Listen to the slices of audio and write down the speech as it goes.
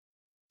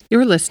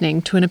You're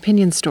listening to an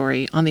opinion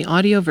story on the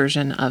audio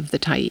version of The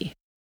Tyee.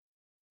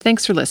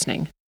 Thanks for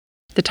listening.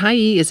 The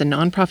Tyee is a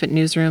nonprofit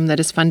newsroom that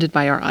is funded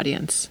by our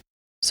audience.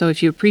 So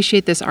if you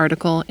appreciate this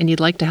article and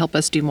you'd like to help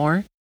us do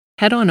more,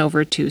 head on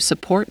over to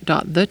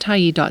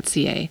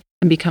support.thetyee.ca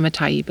and become a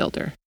Tyee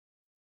builder.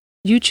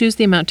 You choose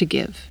the amount to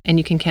give, and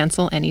you can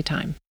cancel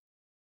anytime.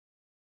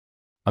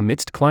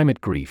 Amidst Climate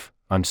Grief,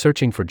 I'm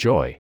Searching for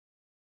Joy.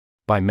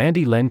 By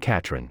Mandy Len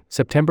Catron,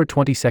 September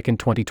 22,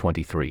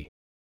 2023.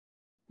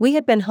 We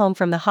had been home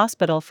from the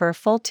hospital for a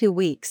full 2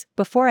 weeks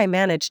before I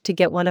managed to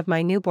get one of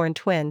my newborn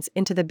twins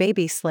into the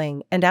baby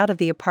sling and out of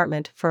the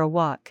apartment for a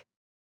walk.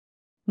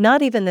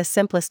 Not even the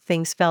simplest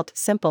things felt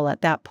simple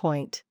at that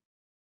point.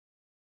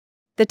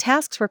 The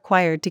tasks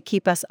required to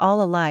keep us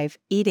all alive,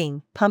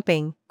 eating,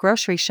 pumping,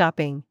 grocery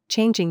shopping,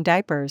 changing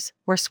diapers,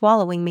 were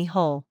swallowing me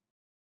whole.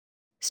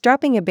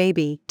 Strapping a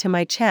baby to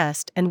my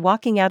chest and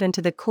walking out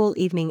into the cool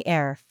evening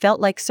air felt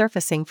like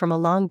surfacing from a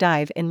long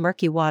dive in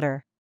murky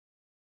water.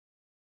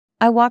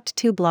 I walked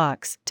 2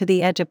 blocks to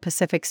the edge of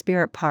Pacific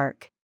Spirit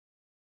Park.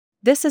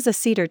 "This is a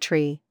cedar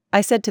tree,"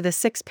 I said to the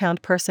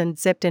 6-pound person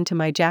zipped into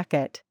my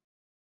jacket.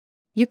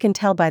 "You can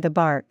tell by the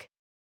bark.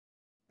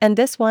 And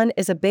this one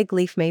is a big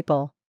leaf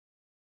maple.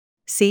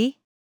 See?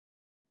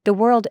 The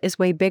world is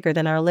way bigger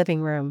than our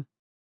living room."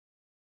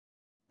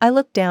 I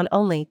looked down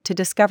only to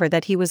discover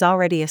that he was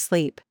already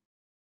asleep.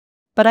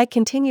 But I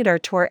continued our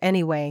tour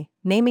anyway,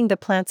 naming the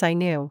plants I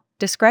knew,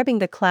 describing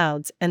the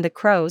clouds and the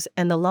crows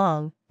and the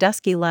long,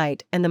 dusky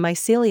light and the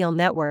mycelial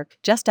network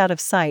just out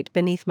of sight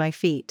beneath my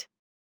feet.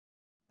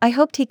 I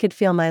hoped he could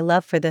feel my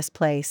love for this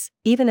place,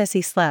 even as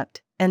he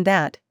slept, and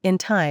that, in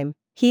time,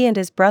 he and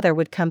his brother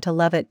would come to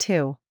love it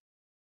too.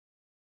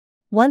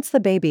 Once the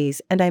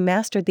babies and I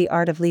mastered the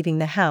art of leaving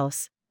the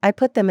house, I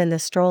put them in the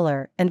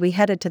stroller and we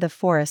headed to the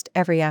forest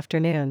every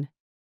afternoon.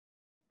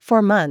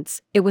 For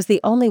months, it was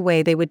the only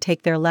way they would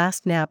take their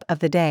last nap of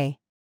the day.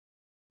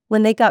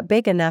 When they got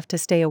big enough to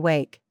stay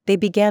awake, they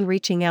began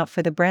reaching out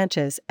for the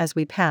branches as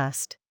we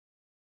passed.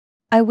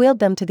 I wheeled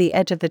them to the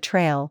edge of the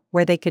trail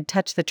where they could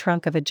touch the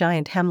trunk of a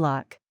giant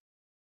hemlock.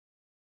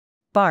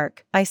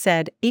 "Bark," I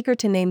said, eager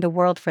to name the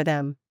world for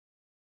them.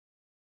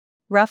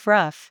 "Ruff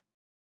ruff,"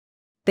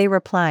 they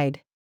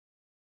replied.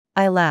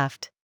 I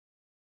laughed.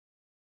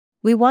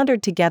 We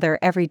wandered together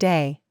every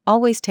day,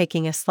 always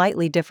taking a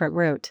slightly different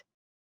route.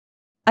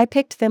 I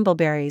picked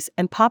thimbleberries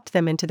and popped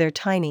them into their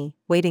tiny,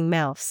 waiting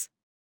mouths.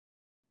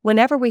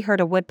 Whenever we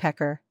heard a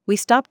woodpecker, we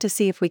stopped to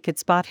see if we could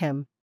spot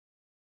him.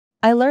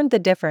 I learned the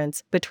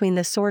difference between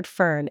the sword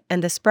fern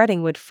and the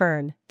spreading wood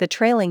fern, the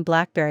trailing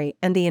blackberry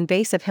and the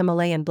invasive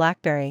Himalayan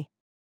blackberry.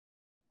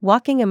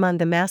 Walking among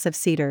the massive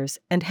cedars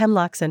and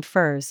hemlocks and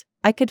firs,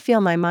 I could feel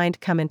my mind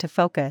come into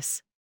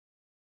focus.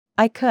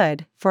 I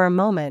could, for a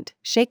moment,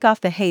 shake off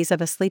the haze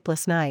of a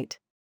sleepless night.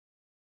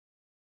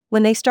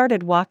 When they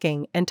started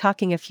walking and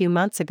talking a few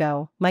months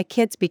ago, my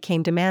kids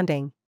became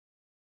demanding.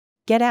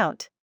 "Get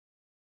out!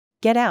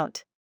 Get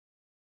out!"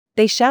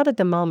 They shouted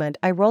the moment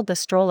I rolled the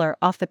stroller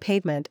off the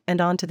pavement and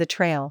onto the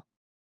trail.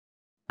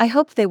 I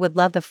hoped they would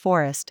love the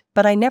forest,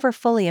 but I never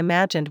fully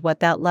imagined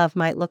what that love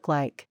might look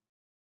like.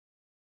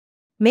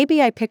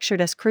 Maybe I pictured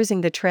us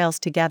cruising the trails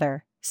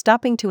together,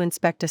 stopping to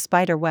inspect a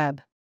spider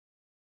web.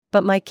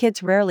 But my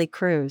kids rarely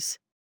cruise.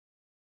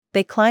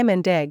 They climb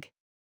and dig.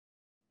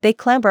 They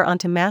clamber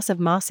onto massive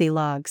mossy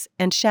logs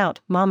and shout,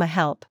 "Mama,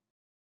 help!"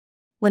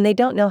 when they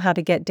don't know how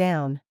to get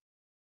down.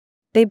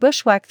 They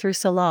bushwhack through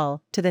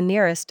Salal to the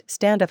nearest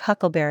stand of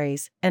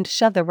huckleberries and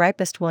shove the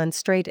ripest ones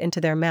straight into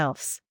their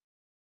mouths.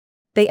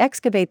 They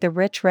excavate the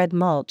rich red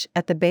mulch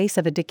at the base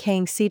of a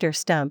decaying cedar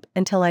stump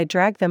until I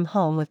drag them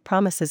home with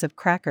promises of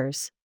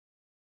crackers.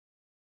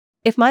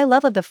 If my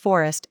love of the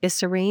forest is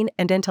serene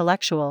and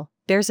intellectual,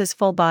 theirs is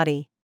full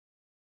body.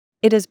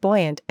 It is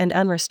buoyant and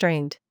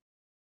unrestrained.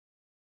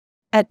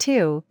 At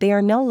 2, they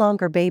are no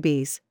longer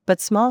babies, but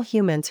small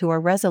humans who are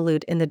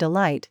resolute in the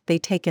delight they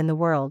take in the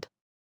world.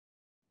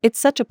 It's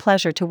such a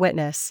pleasure to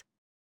witness.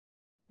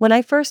 When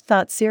I first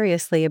thought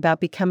seriously about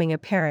becoming a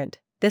parent,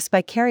 this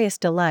vicarious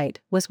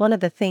delight was one of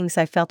the things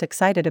I felt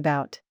excited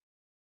about.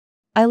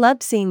 I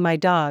loved seeing my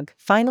dog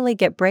finally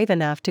get brave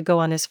enough to go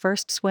on his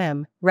first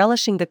swim,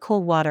 relishing the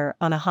cool water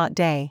on a hot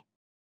day.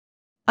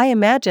 I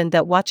imagined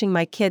that watching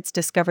my kids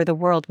discover the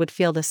world would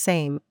feel the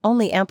same,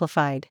 only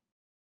amplified.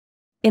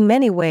 In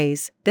many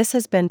ways, this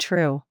has been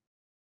true.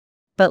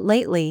 But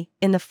lately,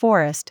 in the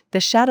forest,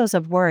 the shadows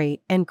of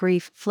worry and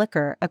grief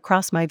flicker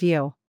across my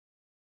view.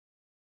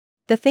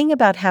 The thing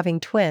about having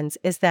twins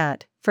is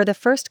that, for the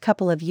first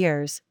couple of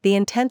years, the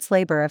intense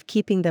labor of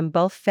keeping them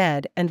both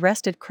fed and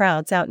rested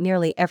crowds out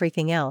nearly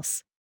everything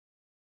else.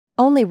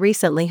 Only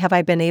recently have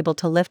I been able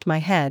to lift my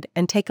head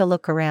and take a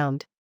look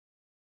around.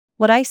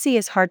 What I see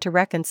is hard to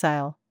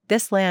reconcile.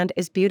 This land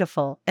is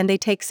beautiful and they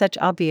take such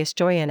obvious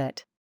joy in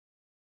it.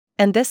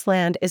 And this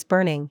land is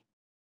burning.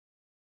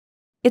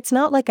 It's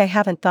not like I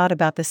haven't thought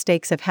about the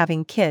stakes of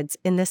having kids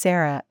in this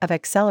era of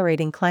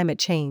accelerating climate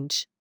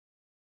change.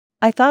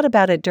 I thought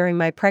about it during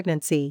my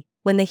pregnancy,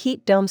 when the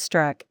heat dome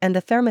struck and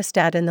the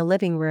thermostat in the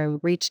living room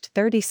reached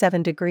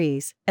 37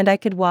 degrees and I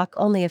could walk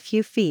only a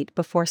few feet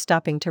before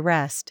stopping to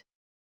rest.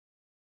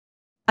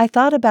 I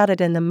thought about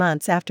it in the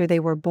months after they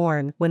were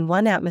born, when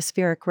one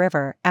atmospheric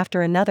river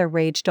after another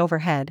raged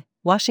overhead,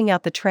 washing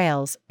out the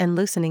trails and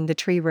loosening the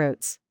tree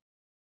roots.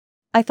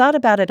 I thought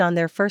about it on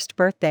their first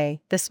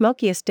birthday, the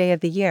smokiest day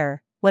of the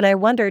year, when I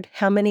wondered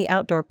how many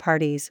outdoor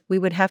parties we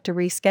would have to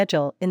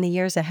reschedule in the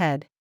years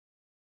ahead.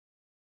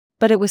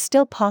 But it was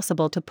still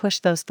possible to push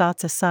those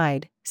thoughts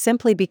aside,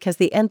 simply because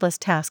the endless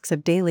tasks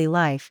of daily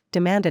life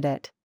demanded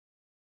it.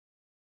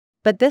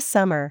 But this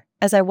summer,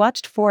 as I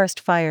watched forest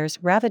fires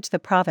ravage the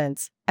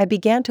province, I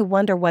began to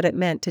wonder what it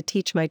meant to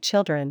teach my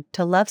children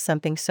to love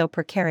something so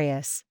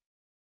precarious.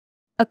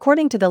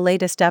 According to the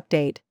latest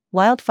update,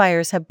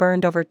 wildfires have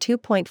burned over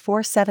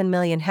 2.47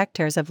 million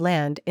hectares of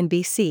land in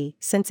BC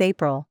since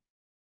April.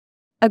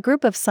 A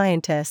group of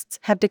scientists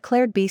have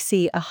declared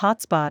BC a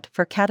hotspot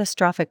for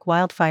catastrophic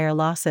wildfire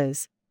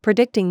losses,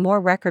 predicting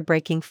more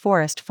record-breaking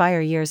forest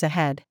fire years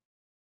ahead.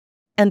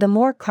 And the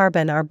more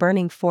carbon our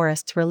burning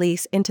forests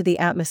release into the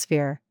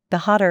atmosphere, the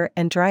hotter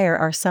and drier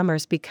our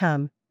summers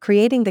become,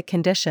 creating the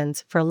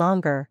conditions for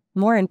longer,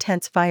 more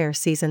intense fire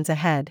seasons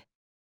ahead.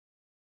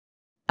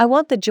 I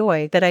want the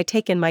joy that I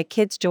take in my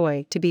kids'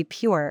 joy to be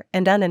pure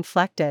and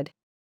uninflected.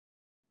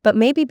 But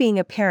maybe being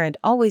a parent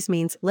always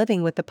means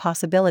living with the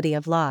possibility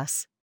of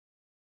loss.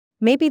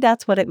 Maybe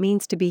that's what it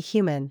means to be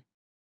human.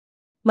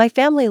 My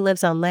family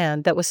lives on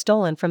land that was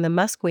stolen from the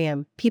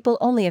Musqueam people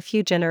only a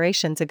few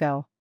generations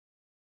ago.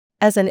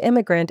 As an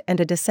immigrant and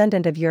a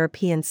descendant of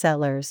European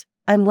settlers,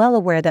 I'm well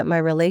aware that my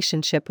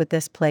relationship with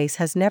this place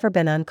has never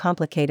been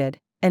uncomplicated,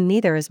 and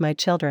neither is my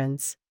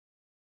children's.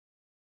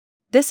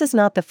 This is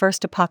not the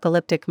first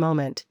apocalyptic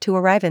moment to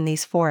arrive in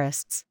these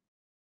forests.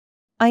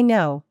 I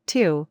know,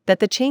 too, that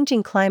the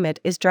changing climate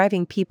is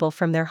driving people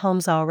from their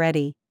homes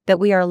already, that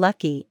we are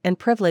lucky and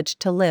privileged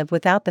to live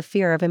without the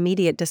fear of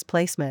immediate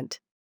displacement.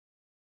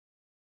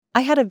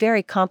 I had a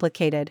very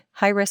complicated,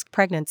 high-risk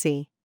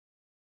pregnancy.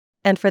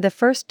 And for the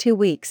first 2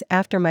 weeks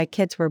after my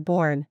kids were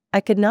born,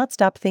 I could not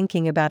stop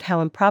thinking about how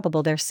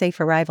improbable their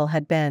safe arrival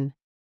had been.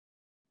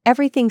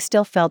 Everything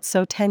still felt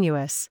so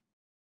tenuous.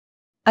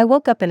 I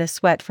woke up in a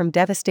sweat from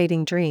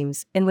devastating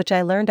dreams in which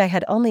I learned I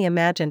had only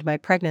imagined my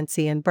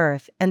pregnancy and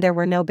birth and there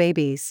were no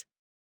babies.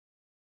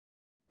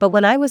 But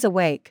when I was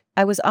awake,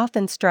 I was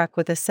often struck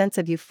with a sense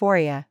of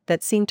euphoria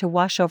that seemed to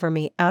wash over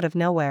me out of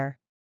nowhere.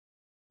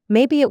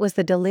 Maybe it was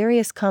the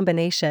delirious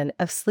combination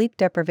of sleep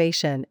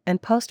deprivation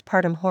and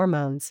postpartum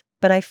hormones,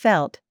 but I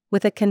felt,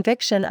 with a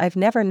conviction I've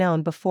never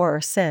known before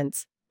or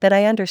since, that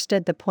I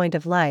understood the point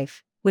of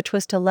life, which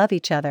was to love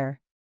each other.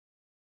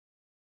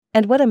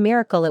 And what a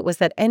miracle it was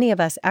that any of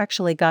us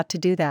actually got to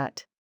do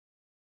that.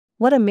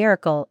 What a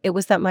miracle it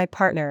was that my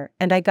partner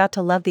and I got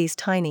to love these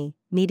tiny,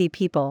 needy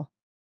people.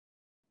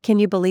 Can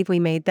you believe we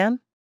made them?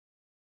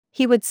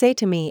 He would say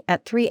to me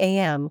at 3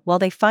 a.m. while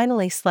they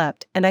finally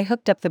slept and I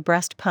hooked up the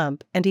breast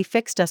pump and he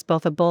fixed us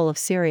both a bowl of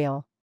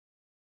cereal.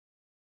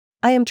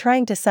 I am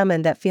trying to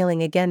summon that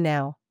feeling again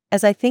now,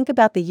 as I think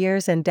about the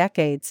years and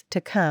decades to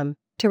come,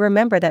 to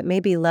remember that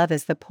maybe love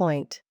is the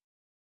point.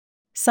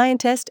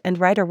 Scientist and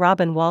writer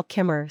Robin Wall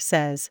Kimmerer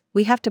says,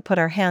 we have to put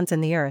our hands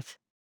in the earth.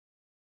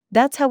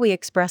 That's how we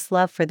express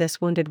love for this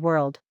wounded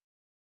world.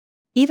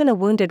 Even a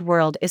wounded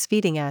world is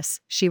feeding us,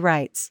 she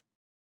writes.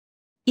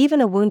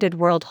 Even a wounded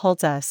world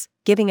holds us,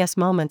 giving us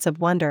moments of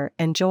wonder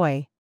and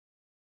joy.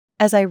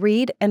 As I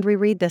read and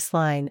reread this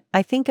line,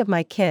 I think of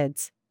my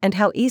kids, and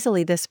how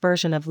easily this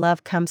version of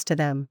love comes to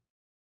them.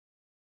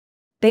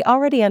 They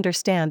already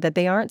understand that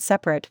they aren't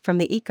separate from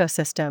the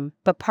ecosystem,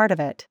 but part of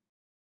it.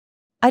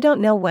 I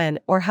don't know when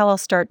or how I'll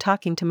start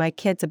talking to my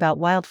kids about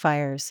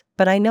wildfires,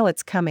 but I know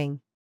it's coming.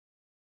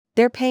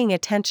 They're paying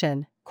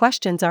attention,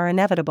 questions are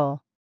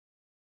inevitable.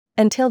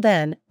 Until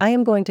then, I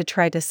am going to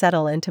try to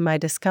settle into my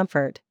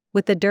discomfort,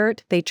 with the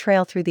dirt they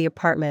trail through the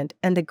apartment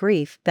and the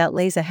grief that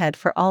lays ahead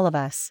for all of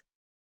us.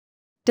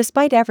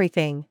 Despite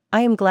everything,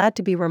 I am glad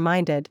to be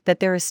reminded that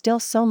there is still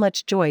so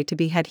much joy to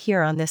be had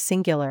here on this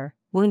singular,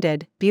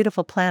 wounded,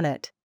 beautiful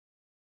planet.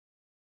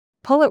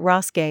 Poet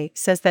Roske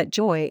says that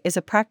joy is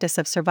a practice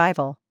of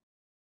survival.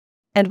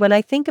 And when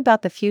I think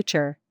about the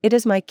future, it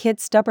is my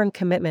kids' stubborn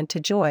commitment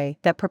to joy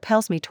that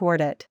propels me toward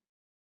it.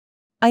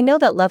 I know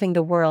that loving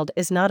the world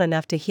is not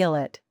enough to heal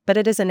it, but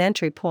it is an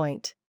entry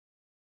point.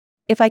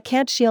 If I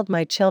can't shield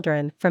my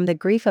children from the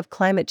grief of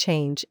climate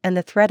change and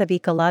the threat of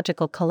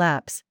ecological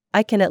collapse,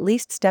 I can at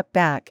least step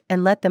back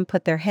and let them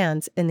put their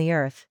hands in the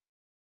earth.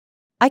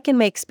 I can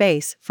make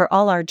space for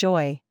all our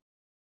joy.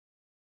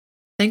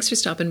 Thanks for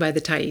stopping by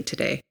the Tyee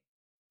today.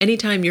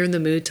 Anytime you're in the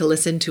mood to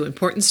listen to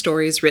important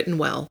stories written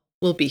well,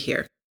 we'll be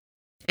here.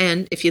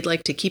 And if you'd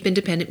like to keep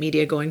independent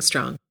media going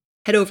strong,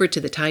 head over to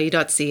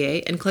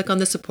thetyee.ca and click on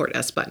the Support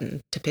Us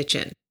button to pitch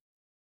in.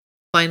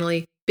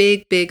 Finally,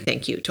 big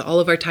thank you to all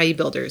of our Tyee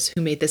builders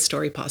who made this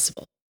story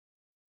possible.